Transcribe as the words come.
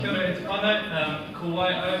whānau, ko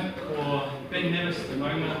Waio, ko Ben Nevis te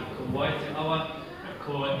maunga, ko Wai te awa,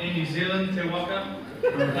 ko in New Zealand te waka.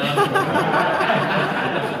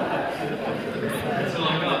 That's all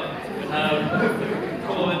I got.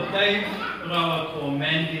 Ko Dave, Rawa, ko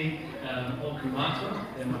Mandy, Oku Mātua,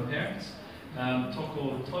 they're my parents. Toko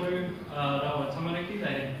Toru, Rawa Tamariki,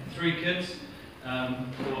 they had 3 kids.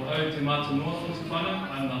 Ko O te Mata North o te whānau,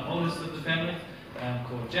 I'm the oldest of the family.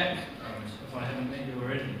 Ko Jack, if I haven't met you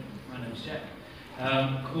already, my name's Jack.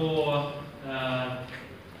 Ko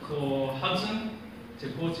Hudson, te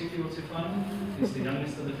Pōtiki o te whānau, he's the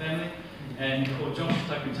youngest of the family. And ko Josh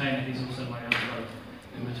Takutaina, he's also my younger brother.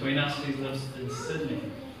 And between us, he lives in Sydney.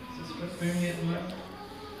 Is this with me at the moment?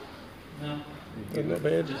 No? Not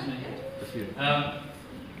bad. Just me.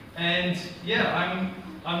 And yeah,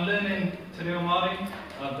 I'm learning Te Reo Māori.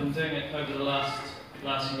 I've been doing it over the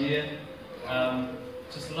last year.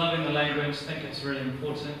 Just loving the language. I think it's really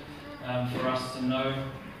important for us to know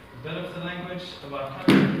a bit of the language of our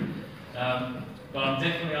country. But I'm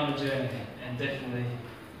definitely on the journey, and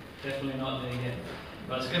definitely not there yet.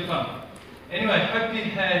 But it's good fun. Anyway, hope you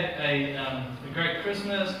had a great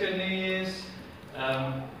Christmas, good New Year's.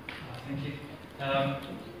 Thank you.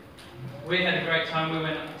 We had a great time. We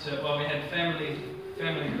went we had family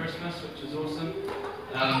Christmas, which was awesome.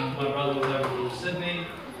 My brother was over from Sydney,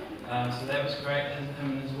 so that was great, him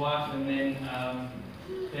and his wife. And then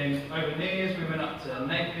over New Year's we went up to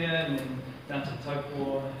Napier and then down to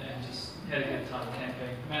Taupo and just had a good time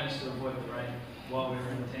camping. Managed to avoid the rain while we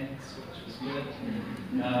were in tents, which was good.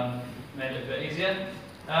 Made it a bit easier.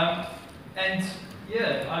 And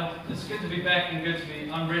yeah, it's good to be back and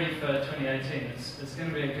I'm ready for 2018. It's going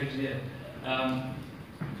to be a good year.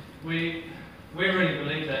 We really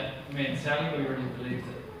believe that, me and Sally, we really believe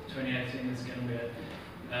that 2018 is going to be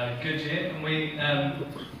a good year. And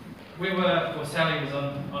Sally was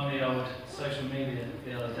on the old social media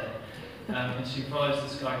the other day, and she follows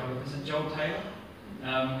this guy called, is it Joel Taylor?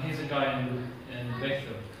 He's a guy in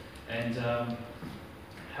Bethel, and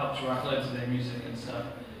helps write loads of their music and stuff.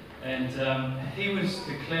 And he was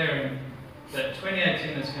declaring that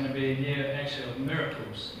 2018 is going to be a year actually of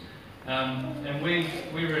miracles. And we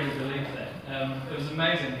really believe that. It was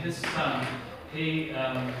amazing. His son, he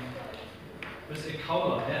was E.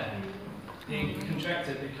 coli, yeah. He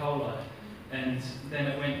contracted E. coli, and then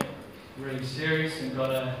it went really serious and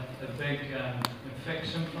got a big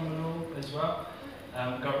infection from it all as well.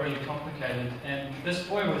 Got really complicated, and this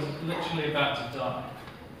boy was literally about to die.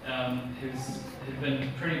 He'd been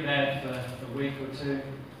pretty bad for a week or two,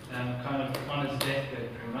 kind of on his deathbed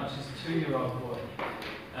pretty much. He's a 2-year-old boy.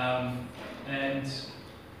 And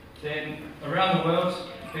then around the world,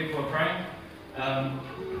 people were praying.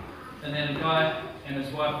 And then a guy and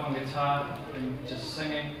his wife on guitar and just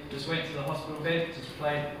singing, just went to the hospital bed, just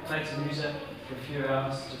played some music for a few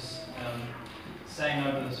hours, just sang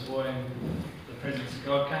over this boy, and the presence of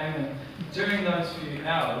God came. And during those few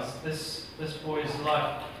hours, this boy's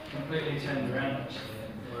life completely turned around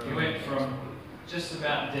actually. He went from just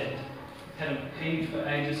about dead, hadn't peed for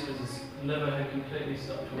ages because his liver had completely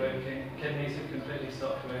stopped working, kidneys had completely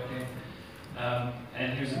stopped working,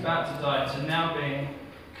 and he was about to die, to now being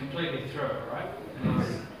completely through it, right?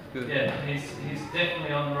 And he's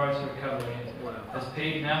definitely on the road to recovery. Has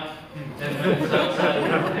peed now, definitely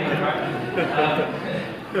peed, right?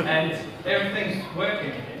 And everything's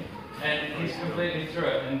working again, and he's completely through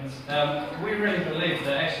it. And we really believe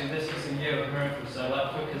that actually this is a year of miracles. So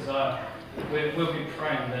like for Keziah, we'll be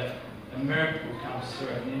praying that a miracle comes through.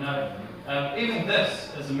 And you know, even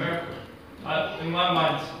this is a miracle. In my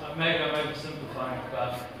mind, maybe I'm oversimplifying it,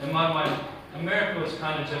 but in my mind, a miracle is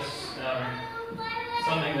kind of just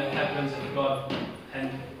something that happens if God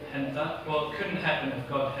hadn't done. Well, it couldn't happen if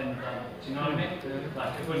God hadn't done it. Do you know what I mean?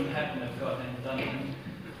 Like it wouldn't happen if God hadn't done it.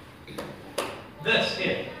 This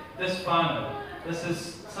here, this whānau, this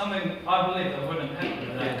is something I believe that wouldn't happen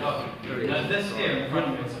without God. You know, this here in front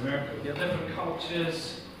of me is a miracle. Different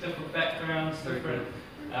cultures, different backgrounds, different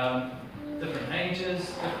ages,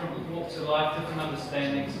 different walks of life, different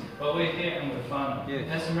understandings, but we're here and we're whānau. Yeah.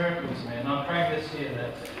 That's a miracle to me, and I'm praying this year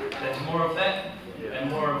that there's more of that, and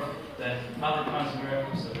more of the other kinds of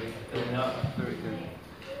miracles that we know. Very good.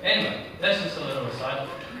 Anyway, that's just a little aside.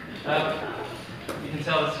 You can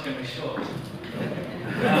tell this is going to be short.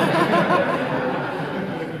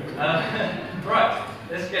 Right,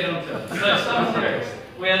 let's get on to it. So, some series.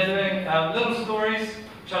 We are doing little stories.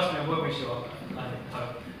 Trust me, it will be short, I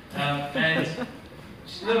hope. And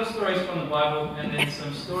little stories from the Bible, and then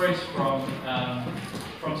some stories from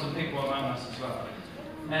some people among us as well.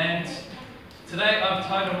 And today I've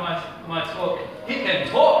titled my talk, He Can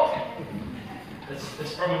Talk!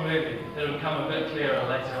 It's from a movie. It'll become a bit clearer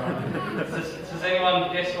later on. Does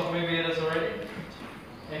anyone guess what movie it is already?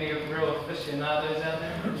 Any real aficionados out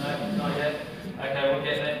there? No, not yet. Okay, we'll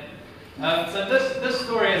get there. So this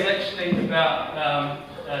story is actually about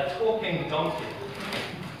a talking donkey.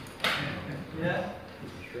 Yeah?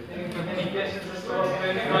 Any guesses as to what the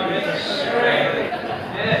movie might be? Shrek.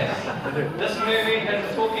 Yes. This movie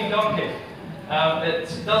has a talking donkey.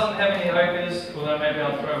 It doesn't have any ogres, although maybe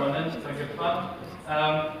I'll throw one in for good fun.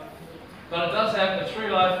 But it does have a true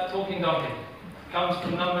life talking donkey. It comes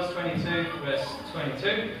from Numbers 22, verse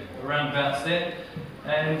 22, around about there.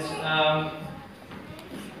 And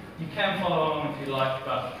you can follow along if you like,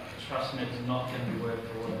 but trust me, it's not going to be word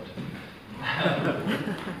for word.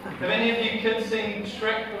 Have any of you kids seen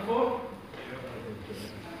Shrek before?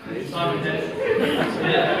 Simon has.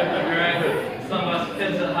 Yeah, great. Some of us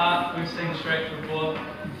kids at heart, we've seen Shrek before.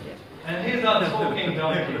 And here's our talking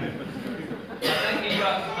donkey. I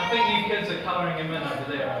think you kids are colouring him in over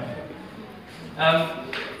there, right?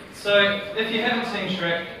 So, if you haven't seen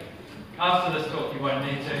Shrek, after this talk you won't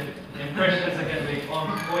need to. The impressions are going to be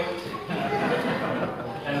on point.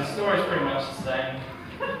 And the story's pretty much the same.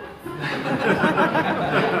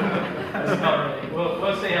 It's not really.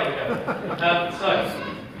 We'll see how we go. So,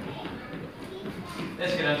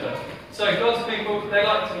 let's get into it. So God's people, they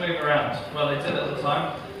like to move around. Well, they did at the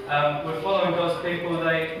time. We're following God's people.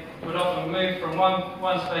 They would often move from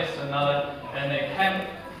one space to another, and they camp,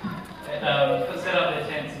 set up their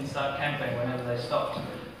tents and start camping whenever they stopped.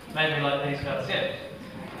 Maybe like these guys here.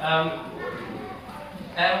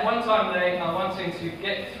 And one time they are wanting to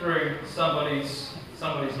get through somebody's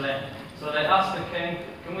land. So they asked the king,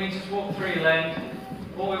 can we just walk through your land?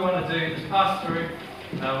 All we want to do is pass through.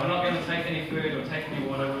 We're not going to take any food or take any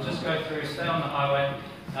water. We'll just go through, stay on the highway,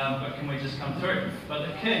 but can we just come through? But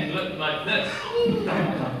the king looked like this.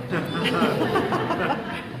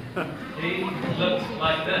 He looked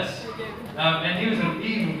like this. And he was an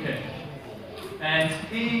evil king. And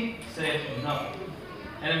he said no.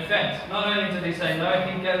 And in fact, not only did he say no,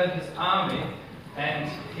 he gathered his army, and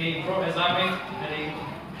he brought his army, and he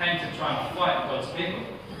came to try and fight God's people.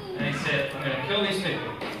 And he said, I'm going to kill these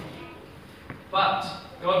people. But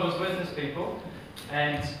God was with his people,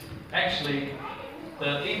 and actually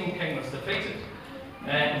the evil king was defeated.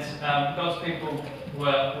 And God's people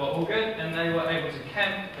were all good, and they were able to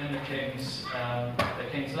camp in the king's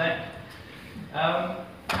land.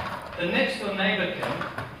 The next door neighbour king,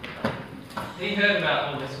 he heard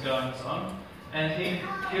about all this goings on, and he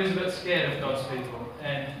was a bit scared of God's people,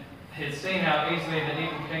 and he'd seen how easily the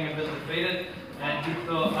evil king had been defeated, and he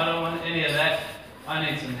thought, I don't want any of that, I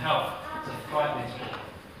need some help to fight these people.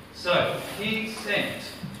 So he sent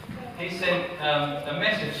a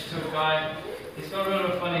message to a guy. He's got a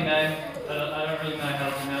really funny name, but I don't really know how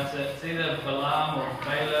to pronounce it. It's either Balaam or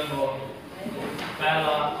Balaam or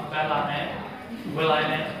Balaam. Will-I-Am,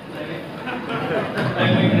 maybe?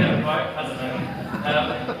 Maybe we can have a vote, I don't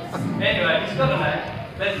know. Anyway, he's got a name.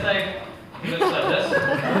 Let's say he looks like this.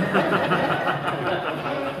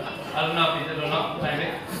 I don't know if he did or not, maybe.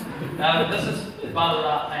 This is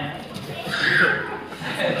Balaam.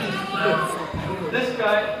 This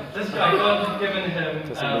guy, God had given him.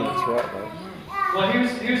 Well, he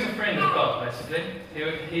was a friend of God, basically.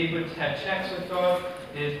 He would have chats with God.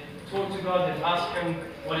 He'd talk to God. He'd ask him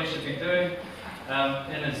what he should be doing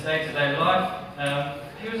in his day-to-day life.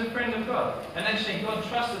 He was a friend of God, and actually God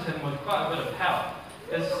trusted him with quite a bit of power.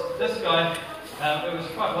 This guy, it was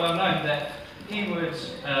quite well known that he would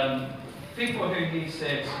people who he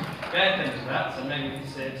said bad things about. So maybe he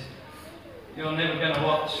said, you're never going to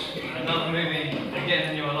watch another movie again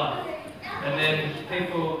in your life. And then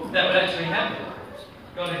people, that would actually happen.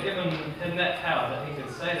 God had given him that power that he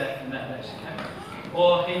could say that and that would actually happen.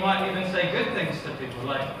 Or he might even say good things to people,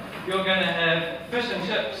 like, you're going to have fish and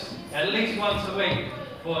chips at least once a week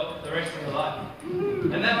for the rest of your life.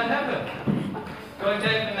 And that would happen. God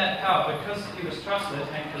gave him that power because he was trusted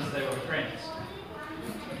and because they were friends.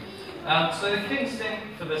 So the king sent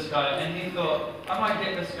for this guy, and he thought, I might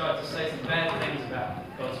get this guy to say some bad things about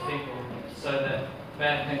God's people so that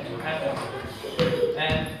bad things will happen.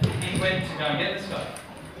 And he went to go and get this guy.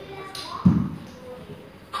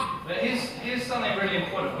 But here's something really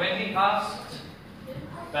important. When he asked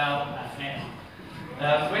Balaam,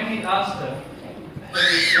 when he asked him, can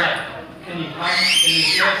you come? Can you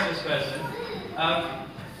bless this person?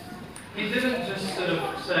 He didn't just sort of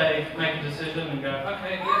say, make a decision and go,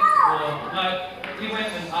 okay, yeah, or no. He went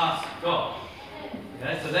and asked God.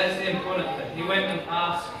 Okay, so that's the important thing. He went and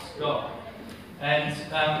asked God. And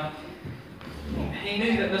he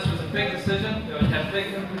knew that this was a big decision. It would have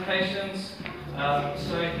big implications.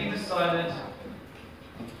 So he decided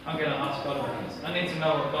I'm going to ask God about this. I need to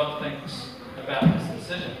know what God thinks about this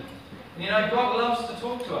decision. And God loves to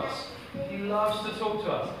talk to us. He loves to talk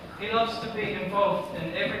to us. He loves to be involved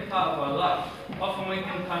in every part of our life. Often we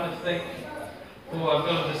can kind of think, I've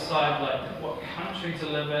got to decide what country to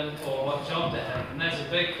live in or what job to have. And that's a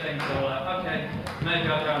big thing. So okay, maybe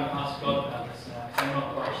I'll go and ask God about this now because I'm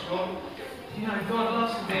not quite sure. God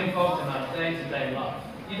loves to be involved in our day-to-day life.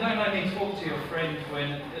 You don't only talk to your friend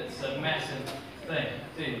when it's a massive thing,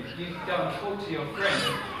 do you? You go and talk to your friend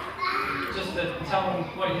just to tell them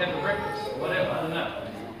what you had for breakfast or whatever, I don't know.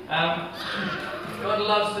 God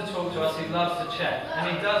loves to talk to us, He loves to chat,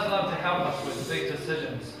 and He does love to help us with big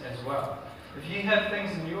decisions as well. If you have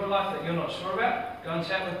things in your life that you're not sure about, go and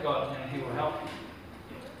chat with God and He will help you.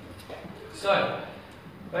 So,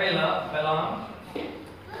 Balaam,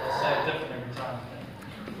 I'll say it different every time.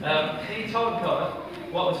 He told God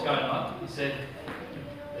what was going on. He said,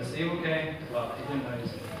 this evil king, well, he didn't know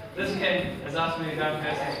this. This king has asked me to go and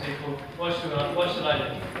curse these people. What should I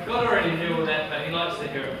do? God already knew all that, but He likes to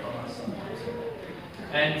hear it from us sometimes.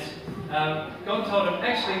 And God told him,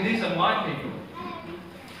 actually, these are my people.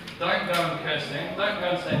 Don't go and curse them. Don't go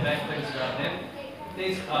and say bad things about them.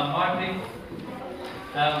 These are my people.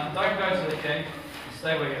 Don't go to the king.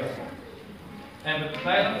 Stay where you are. And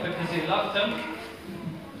Balaam, because he loved him,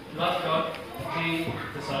 loved God, he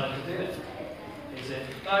decided to do that. He said,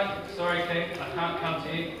 no, sorry king, I can't come to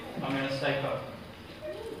you. I'm going to stay put.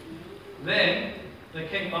 Then the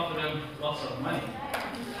king offered him lots of money.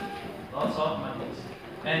 Lots of money.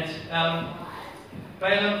 And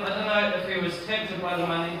Balaam, I don't know if he was tempted by the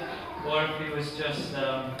money or if he was just,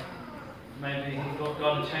 maybe he thought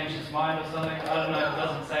God had changed his mind or something. I don't know, it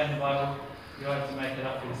doesn't say in the Bible. You have to make it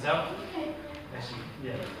up for yourself. Actually,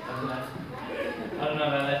 yeah, I don't know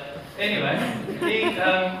about that. Anyway,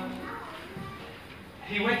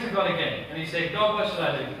 he went to God again and he said, God, what should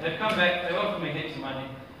I do? They've come back, they've offered me heaps of money.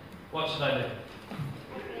 What should I do?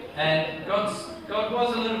 And God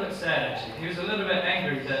was a little bit sad actually. He was a little bit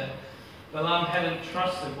angry that Balaam hadn't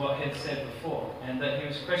trusted what he had said before and that he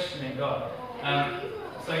was questioning God.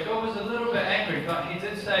 So God was a little bit angry, but He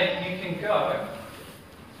did say, you can go,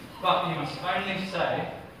 but you must only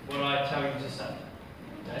say what I tell you to say.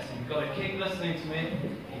 Okay, so you've got to keep listening to me.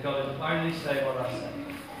 You've got to only say what I say.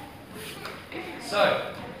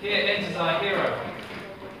 So, here enters our hero.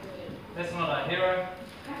 That's not our hero.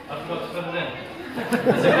 I forgot to put it in.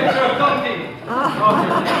 It's a picture of Donkey.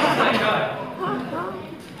 Same guy.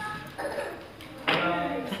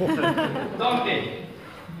 Donkey.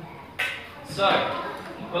 So,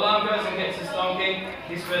 Balaam goes and gets his donkey.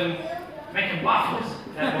 He's been making waffles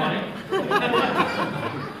that morning.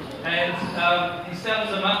 And he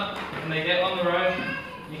saddles them up and they get on the road.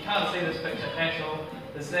 You can't see this picture at all.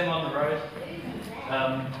 There's them on the road.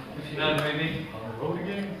 If you know the movie, on the road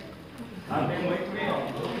again. Can't even wait to be on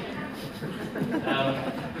the road.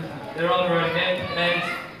 They're on the road again. And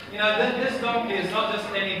this donkey is not just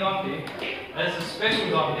any donkey. It's a special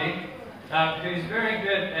donkey who's very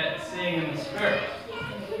good at seeing in the spirit.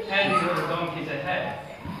 Handy little donkey to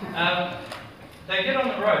have. They get on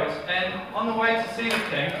the road, and on the way to see the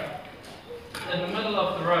king, in the middle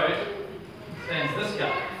of the road stands this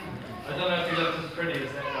guy. I don't know if he looks as pretty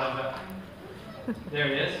as that guy, but there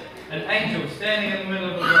he is. An angel standing in the middle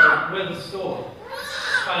of the road with a sword,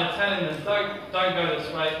 kind of telling them, don't go this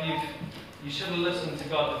way. You should have listened to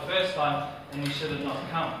God the first time, and you should have not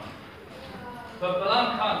come. But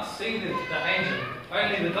Balaam can't see the angel.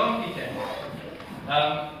 Only the donkey can.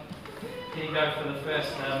 Here you go for the first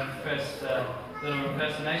little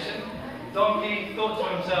impersonation. Donkey thought to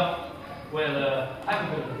himself, well, I have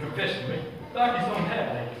a bit of a profession, but donkeys don't have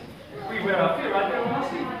legs. We wear our feet right there on our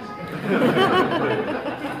sleeves.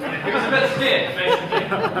 He was a bit scared, basically.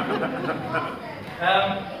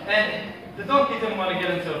 And the donkey didn't want to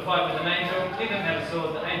get into a fight with an angel. He didn't have a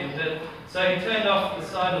sword, the angel did. So he turned off the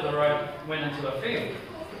side of the road, went into a field.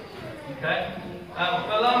 Okay?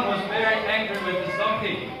 Balaam was very angry with his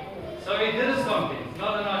donkey. So he did his donkey.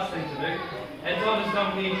 Not a nice thing to do. And told his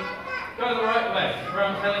donkey, go the right way, where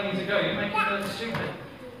I'm telling you to go. You're making me look stupid.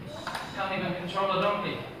 Can't even control a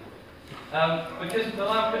donkey. Because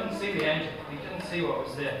Balaam couldn't see the angel. He couldn't see what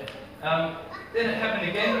was there. Then it happened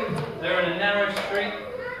again. They're in a narrow street,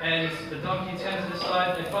 and the donkey turns to the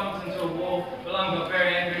side. They bumped into a wall. Balaam got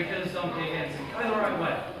very angry, hit his donkey again, and said, go the right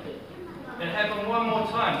way. It happened one more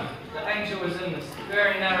time. The angel was in this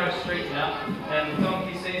very narrow street now, and the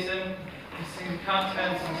donkey sees him. He can't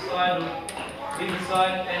turn to the side or either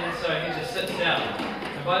side, and so he just sits down.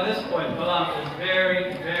 And by this point, Balaam is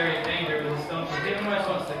very, very angry with his donkey. He almost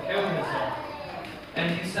wants to kill his donkey. And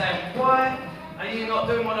he's saying, why are you not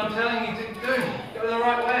doing what I'm telling you to do? Go the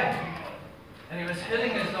right way. And he was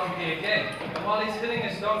hitting his donkey again. And while he's hitting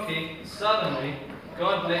his donkey, suddenly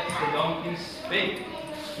God lets the donkey speak.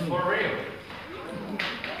 For real.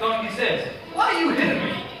 Donkey says, "Why are you hitting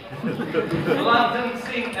me?" Balaam didn't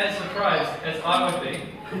seem as surprised as I would be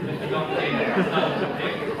if the donkey started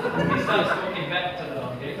talking. He starts talking back to the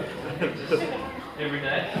donkey, just every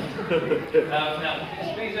day. Now, is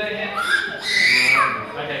BJ here?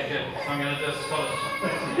 Okay, good. So I'm going to just follow.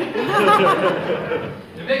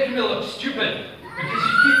 You're making me look stupid because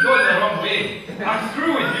you keep going the wrong way. I'm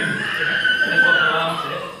through with you. That's what Balaam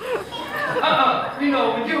said. You know,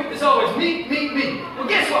 with you, it's always me, me, me. Well,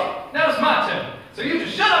 guess what? Now it's my turn. So you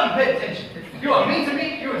just shut up and pay attention. You are mean to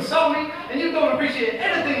me, you insult me, and you don't appreciate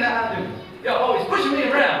anything that I do. You're always pushing me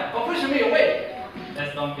around or pushing me away.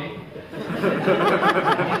 That's donkey.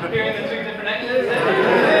 Hearing the two different actors there?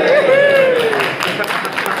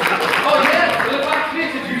 Oh yeah? Well, if I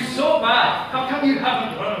treated you so bad, how come you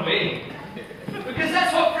haven't run away? Because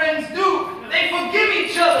that's what friends do. They forgive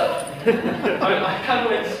each other. I can't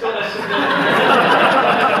wait to Scottish.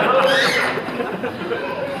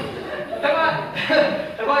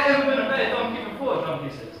 Have I ever been a better donkey before? Donkey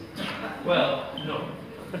says. Well, no.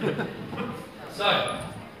 So,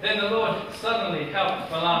 then the Lord suddenly helped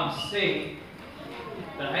Balaam see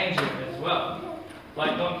the angel as well,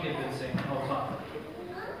 like donkey had been seeing the whole time.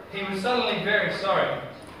 He was suddenly very sorry,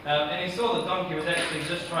 and he saw the donkey was actually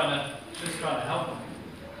just trying to help him,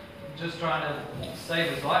 just trying to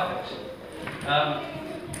save his life.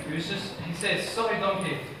 Actually, he says, "Sorry,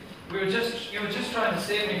 donkey. You were just trying to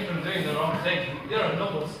save me from doing the wrong thing. You're a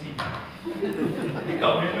noble steed. You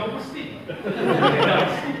got me a noble steed."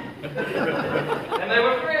 And they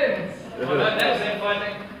were friends. Well, that was them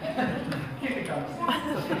fighting. Keep it calm.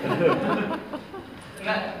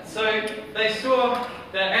 So they saw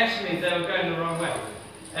that actually they were going the wrong way.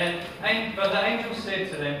 But the angel said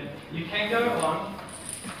to them, "You can go on,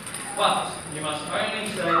 but you must only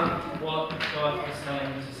say what God is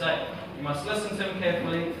telling you to say. You must listen to him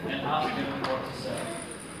carefully and ask him what to say."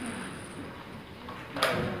 No.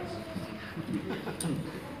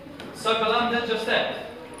 So Balaam did just that.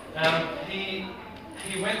 He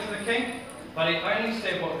went to the king, but he only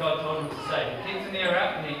said what God told him to say. He kept an ear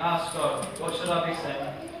out and he asked God, "What should I be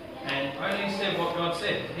saying?" And only said what God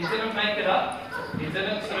said. He didn't make it up. He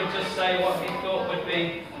didn't sort of just say what he thought would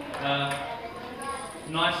be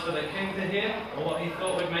nice for the king to hear, or what he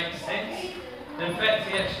thought would make sense. In fact,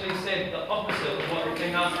 he actually said the opposite of what the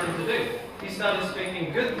king asked him to do. He started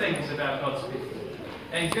speaking good things about God's people.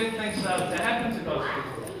 And good things started to happen to God's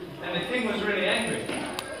people. And the king was really angry.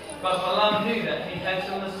 But Balaam knew that he had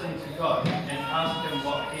to listen to God and ask him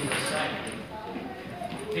what he was saying.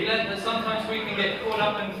 He learned that sometimes we can get caught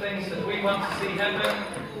up in things that we want to see happen.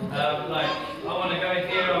 Like, I want to go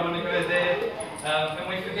here, I want to go there. And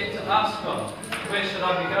we forget to ask God, where should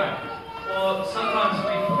I be going? Or sometimes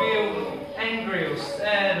we feel angry or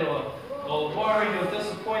sad or worried or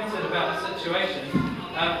disappointed about a situation,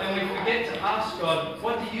 and we forget to ask God,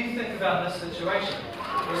 what do you think about this situation?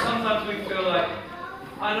 Or sometimes we feel like,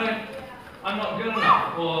 I'm not good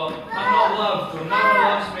enough, or I'm not loved, or no one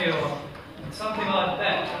loves me, or something like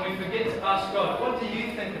that, and we forget to ask God, what do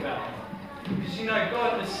you think about him? Because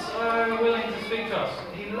God is so willing to speak to us.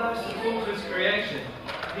 He loves to talk to his creation.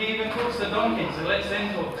 He even talks to donkeys and lets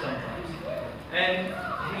them talk sometimes. And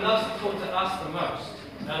he loves to talk to us the most.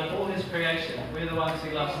 Out of all his creation, we're the ones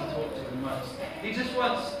he loves to talk to the most. He just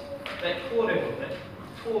wants that cordial, that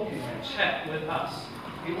talking, that chat with us.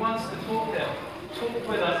 He wants to talk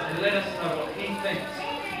with us and let us know what he thinks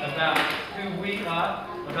about who we are,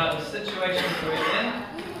 about the situations we're in,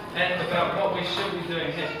 and about what we should be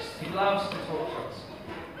doing next. He loves to talk to us.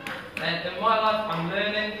 And in my life, I'm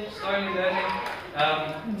slowly learning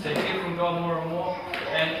to hear from God more and more.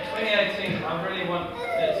 And 2018, I really want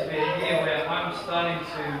it to be a year where I'm starting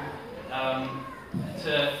to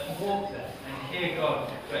walk that and hear God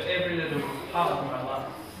for every little part of my life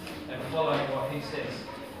and follow what he says.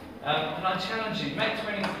 And I challenge you, make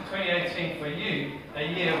 2018 for you a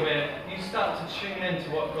year where you start to tune into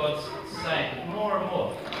what God's saying more and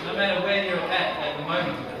more. No matter where you're at the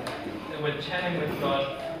moment, that we're chatting with God,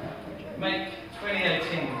 make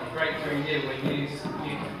 2018 a breakthrough year where you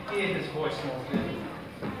hear his voice more clearly.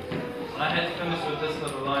 I had to finish with this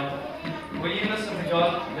little line. Will you listen to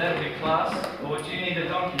God? That'll be class. Or do you need a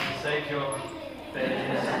donkey to save your bad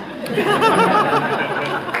ears?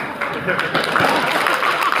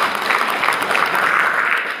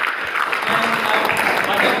 I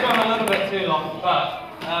just gone a little bit too long, but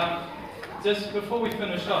just before we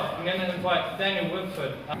finish off, I'm going to invite Daniel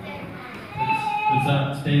Woodford. Is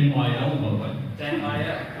that DYL, by the way? Dan,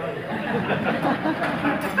 yeah,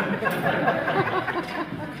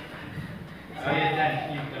 Dan,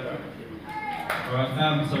 you go.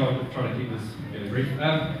 Alright, so I'll try to keep this fairly brief.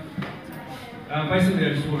 Basically, I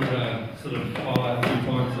just wanted to sort of highlight a few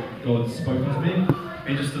times that God's spoken to me,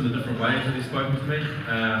 and just in the different ways that He's spoken to me.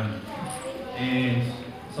 And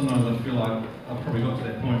sometimes I feel like I've probably got to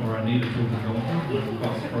that point where I need to talk to God. I'm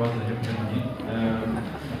quite surprised I haven't done it yet.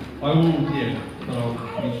 I will, yeah, but I'll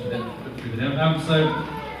mention that a bit further down. So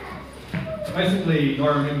basically, I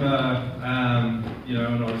remember, you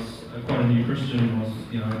know, when I was quite a new Christian, there was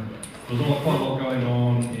quite a lot going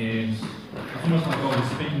on, and it's almost like God was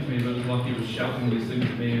speaking to me, but it was like He was shouting these things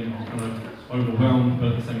at me, and I was kind of overwhelmed,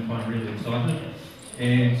 but at the same time really excited.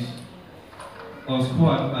 And I was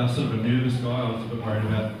quite sort of a nervous guy. I was a bit worried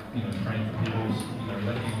about, praying for people's,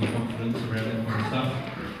 lacking confidence around that kind of stuff.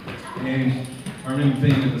 And I remember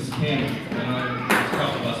being at this camp, and there was a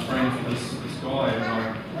couple of us praying for this guy, and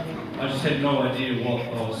I just had no idea what I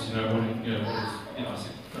was, I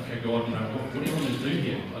said, okay, God, what do you want me to do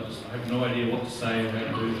here? I have no idea what to say or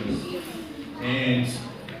how to do this. And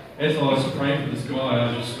as I was praying for this guy, I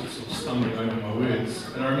just sort of stumbling over my words.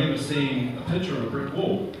 And I remember seeing a picture of a brick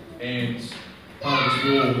wall, and part of this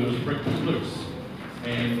wall, there was a brick that was loose.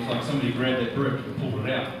 And it was like somebody grabbed that brick and pulled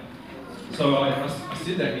it out. So I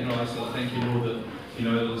said that, I said, thank you, Lord, that,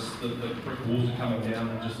 the brick walls are coming down,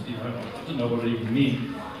 and just, I didn't know what it even meant.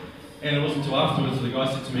 And it wasn't until afterwards that the guy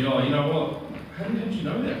said to me, oh, you know what? How did you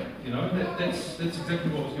know that? That's exactly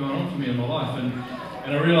what was going on for me in my life.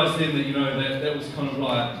 And I realised then that, that was kind of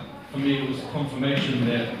like, for me, it was confirmation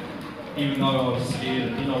that even though I was scared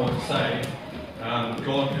and didn't know what to say,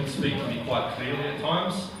 God could speak to me quite clearly at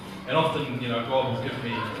times. And often, God will give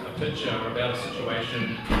me a picture about a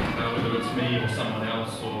situation, whether it's me or someone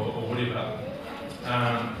else or whatever.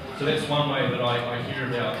 So that's one way that I hear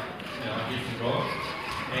about, I hear from God.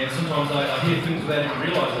 And sometimes I hear things without even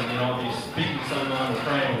realising, I'll be speaking to someone or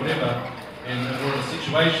praying or whatever, and we're in a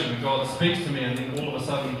situation and God speaks to me, and then all of a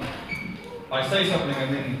sudden I say something,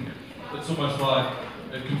 and then it's almost like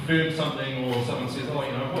it confirms something, or someone says, oh,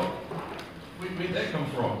 what? Where'd that come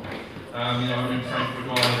from? I remember praying for a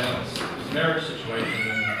guy about this marriage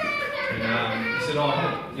situation, and he said, oh,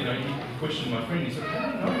 he questioned my friend. He said, how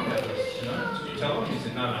do you know about this? Did you tell him? He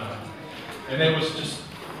said, no. And that was just,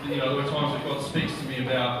 there were times that God speaks to me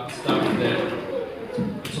about stuff that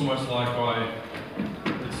it's almost like a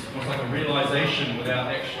realization without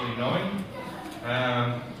actually knowing.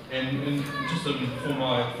 And just for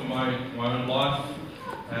my own life,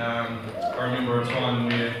 I remember a time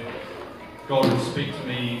where God would speak to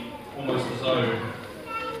me almost as though it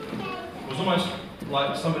was almost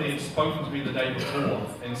like somebody had spoken to me the day before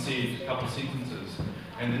and said a couple of sentences,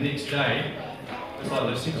 and the next day it's like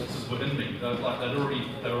those sentences were in me. They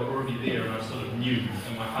were already there, and I sort of knew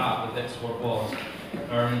in my heart that that's what it was.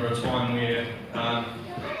 I remember a time where I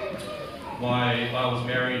was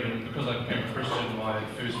married, and because I became a Christian, my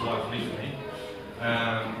first wife left me.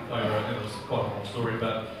 It was quite a long story,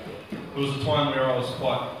 but it was a time where I was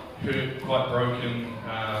quite hurt, quite broken.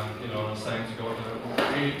 I was saying to God,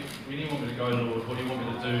 where do you want me to go, Lord? What do you want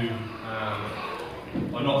me to do?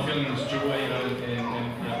 I'm not feeling this joy,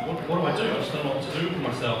 and what do I do? I just don't know what to do with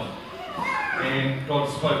myself. And God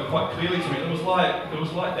spoke quite clearly to me. It was like that. It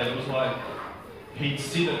was like He'd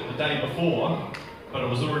said it the day before, but it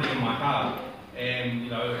was already in my heart.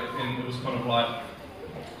 And and it was kind of like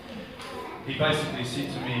He basically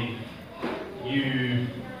said to me,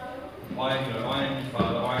 I am your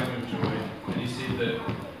Father, I am your joy. And He said that.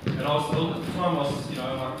 And I was, at the time, am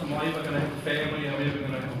I ever going to have a family? Am I ever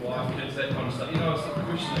going to have a wife, kids, that kind of stuff? I was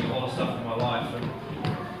questioning a lot of stuff in my life, and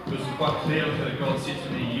it was quite clear that God said to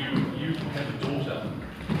me, you have a daughter.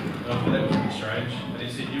 And I thought that was a bit strange. And He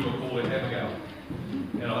said, you were called Abigail.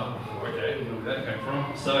 And I thought, okay, I don't know where that came from.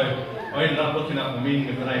 So I ended up looking up the meaning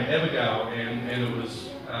of the name Abigail, and it was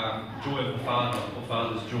joy of the Father, or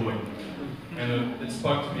Father's joy. And it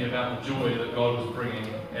spoke to me about the joy that God was bringing,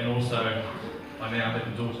 and also I now have a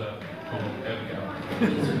daughter called Abigail.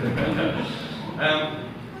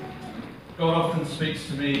 God often speaks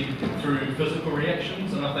to me through physical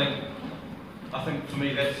reactions, and I think for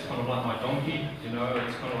me that's kind of like my donkey. It's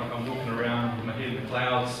kind of like I'm walking around with my head in the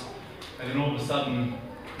clouds, and then all of a sudden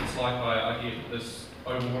it's like I get this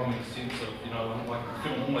overwhelming sense of, I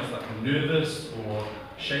feel almost like I'm nervous or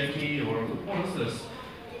shaky, or what is this?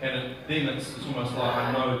 And then it's almost like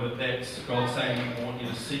I know that that's God saying, I want you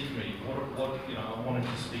to seek me. I wanted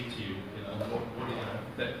to speak to you.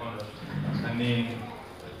 That kind of. And then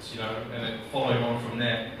it's, and it following on from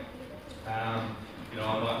that, I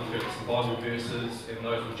might look at some Bible verses, and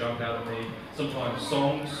those will jump out at me. Sometimes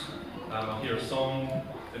songs I'll hear a song,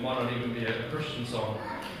 it might not even be a Christian song.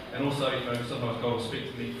 And also, you know, sometimes God will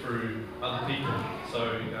speak to me through other people.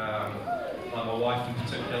 So, like my wife in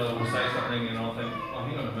particular will say something and I'll think, oh,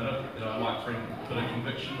 hang on a minute, you know, I might bring a bit of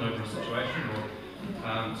conviction over a situation,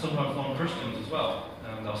 or sometimes non-Christians as well.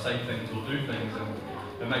 They'll say things or do things and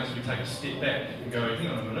it makes me take a step back and go, hang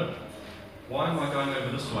on a minute, why am I going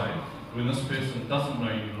over this way when this person doesn't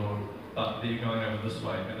know you, Lord, but they're going over this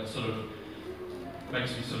way? And it sort of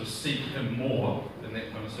makes me sort of seek Him more in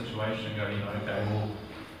that kind of situation and go, you know, okay, well,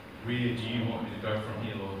 where do you want me to go from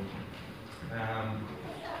here, Lord?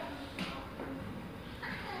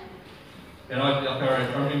 And I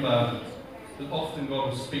remember that often God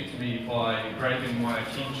will speak to me by grabbing my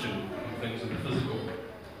attention on things in the physical.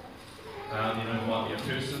 You know, it might be a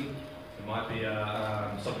person, it might be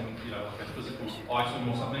something, you know, like a physical item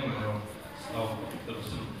or something, and that was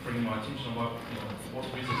sort of bringing my attention. I'm like, you know, where's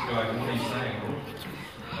this going? What are you saying, Lord?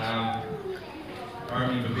 I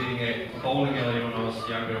remember being at a bowling alley when I was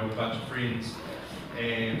younger with a bunch of friends,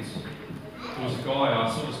 and there was a guy, I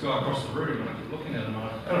saw this guy across the room, and I kept looking at him, and I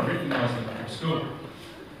kind of recognised him from school.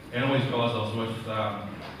 And all these guys I was with,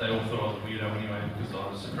 they all thought I was a weirdo anyway, because I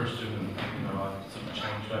was a Christian, and you know, I sort of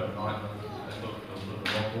changed overnight, and they thought I was a bit of a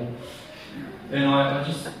rock ball. And I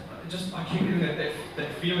kept getting that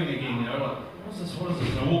feeling again, you know, like, what is this?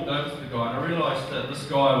 And I walked over to the guy, and I realised that this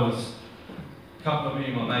guy was, a couple of me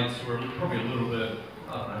and my mates were probably a little bit,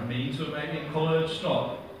 I don't know, mean to it maybe in college,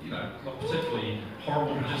 not, you know, not particularly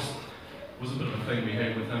horrible, but just was a bit of a thing we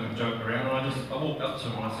had with him and joked around. And I walked up to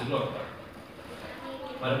him and I said, look,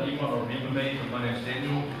 you might not remember me, but my name's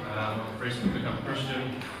Daniel. I've recently become a Christian,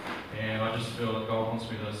 and I just feel that God wants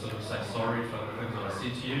me to sort of say sorry for the things that I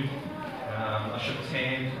said to you. I shook his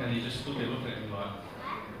hand, and he just stood there looking at me like.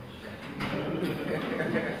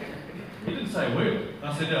 He didn't say a word. I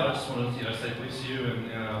said, I just wanted to, you know, say bless you, and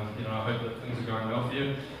you know, I hope that things are going well for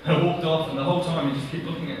you. And I walked off, and the whole time he just kept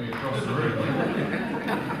looking at me across the room.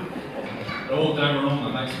 I walked over and all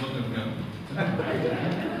my mates looked at me going,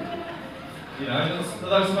 you know, it's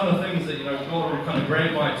those kind of things that, you know, God will kind of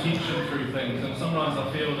grab my attention through things, and sometimes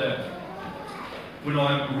I feel that when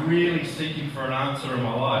I'm really seeking for an answer in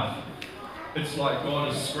my life, it's like God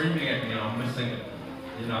is screaming at me and I'm missing it.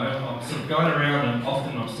 You know, I'm sort of going around and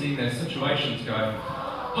often I'm seeing those situations going,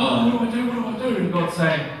 oh, what do I do? And God's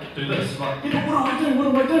saying, do this. I'm like, yeah, but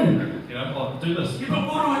what do I do? You know, oh, do this. Yeah, but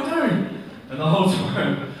what do I do? And the whole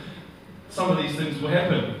time, some of these things will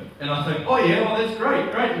happen. And I think, oh yeah, well that's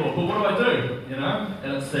great, Lord, but what do I do? You know?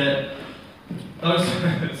 And it's that, so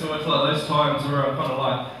it's like those times where I'm kind of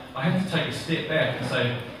like, I have to take a step back and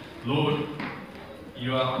say, Lord, I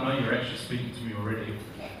know you're actually speaking to me already.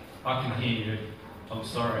 I can hear you. I'm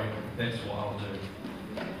sorry, that's what I'll do.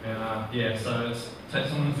 And yeah, so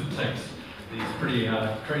sometimes it takes these pretty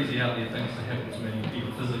crazy out there things to happen to me,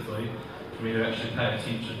 even physically, for me to actually pay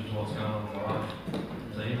attention to what's going on in my life.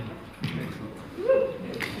 So yeah.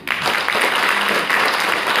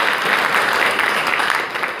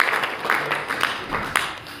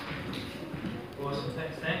 Awesome,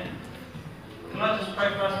 thanks Dan. Can I just pray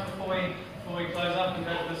for us before we close up and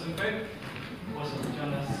go for some food? Awesome, do you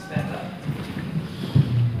want to stand up?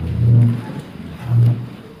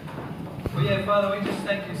 Well, yeah, Father, we just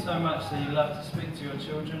thank you so much that you love to speak to your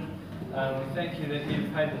children. We thank you that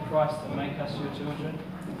you've paid the price to make us your children.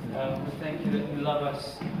 We thank you that you love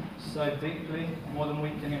us so deeply, more than we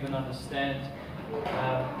can even understand.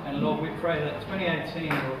 And Lord, we pray that 2018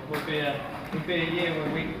 will be a year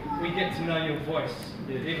where we get to know your voice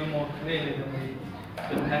even more clearly than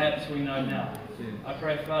perhaps we know now. I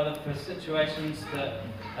pray, Father, for situations that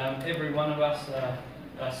every one of us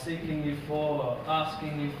are seeking you for, or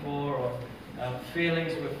asking you for, or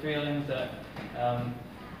feelings we're feeling that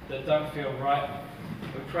don't feel right.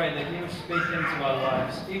 We pray that you will speak into our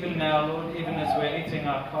lives, even now, Lord, even as we're eating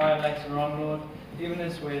our kaya later on, Lord, even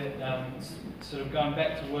as we're sort of going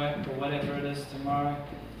back to work or whatever it is tomorrow.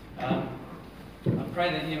 I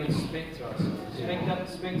pray that you would speak to us.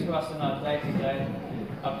 Speak to us in our day-to-day.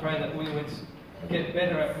 I pray that we would get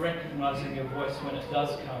better at recognising your voice when it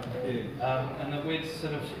does come, and that we'd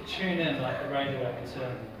sort of tune in like a radio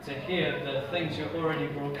to hear the things you're already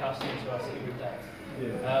broadcasting to us every day.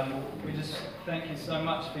 We just thank you so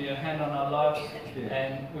much for your hand on our lives,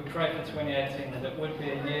 and we pray for 2018 that it would be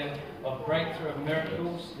a year of breakthrough, of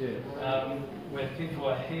miracles, where people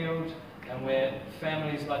are healed and where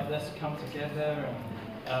families like this come together,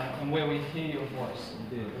 and where we hear your voice.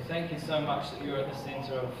 We thank you so much that you're at the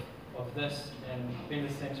centre of this and be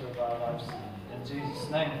the centre of our lives. In Jesus'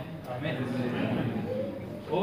 name, amen.